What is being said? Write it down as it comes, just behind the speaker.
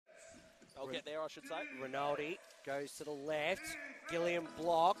I'll get there, I should say. Rinaldi goes to the left. Gilliam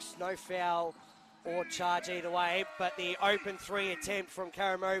blocks. No foul or charge either way, but the open three attempt from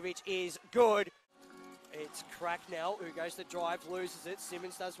Karamovic is good. It's Cracknell who goes to drive, loses it.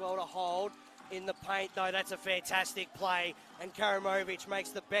 Simmons does well to hold. In the paint, though, that's a fantastic play, and Karamovic makes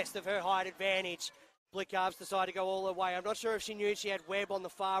the best of her height advantage. Blickarbs decide to go all the way. I'm not sure if she knew she had Webb on the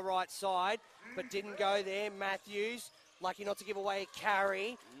far right side, but didn't go there. Matthews, lucky not to give away a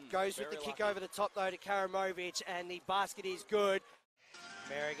carry, goes with the kick over the top, though, to Karamovic, and the basket is good.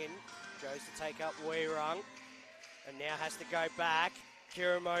 Merrigan goes to take up Weerung, and now has to go back.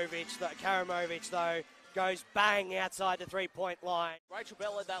 Karamovic, though, goes bang outside the three-point line. Rachel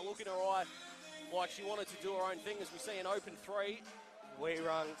Bell had that look in her eye, like she wanted to do her own thing, as we see an open three.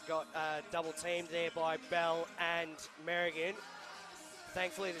 Weerung got double teamed there by Bell and Merrigan.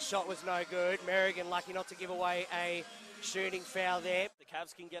 Thankfully, the shot was no good. Merrigan lucky not to give away a shooting foul there. The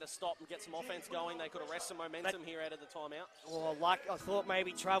Cavs can get a stop and get some offense going. They could arrest some momentum here out of the timeout. Well, I thought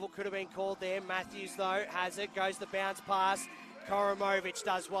maybe travel could have been called there. Matthews, though, has it. Goes the bounce pass. Karamovic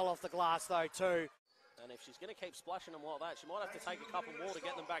does well off the glass, though, too. And if she's going to keep splashing them like that, she might have to take a couple more to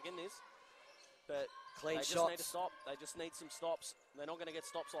get them back in this. But clean they shots. Just need to stop. They just need some stops. They're not going to get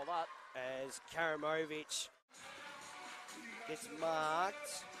stops like that. As Karamovic gets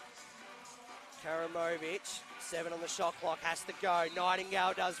marked. Karamovic, 7 on the shot clock, has to go.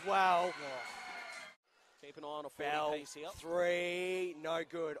 Nightingale does well. Keep an eye on a 40 piece here. 3, no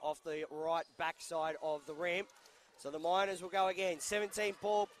good, off the right backside of the rim. So the Miners will go again.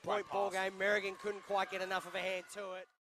 17-point ball game. Merrigan couldn't quite get enough of a hand to it.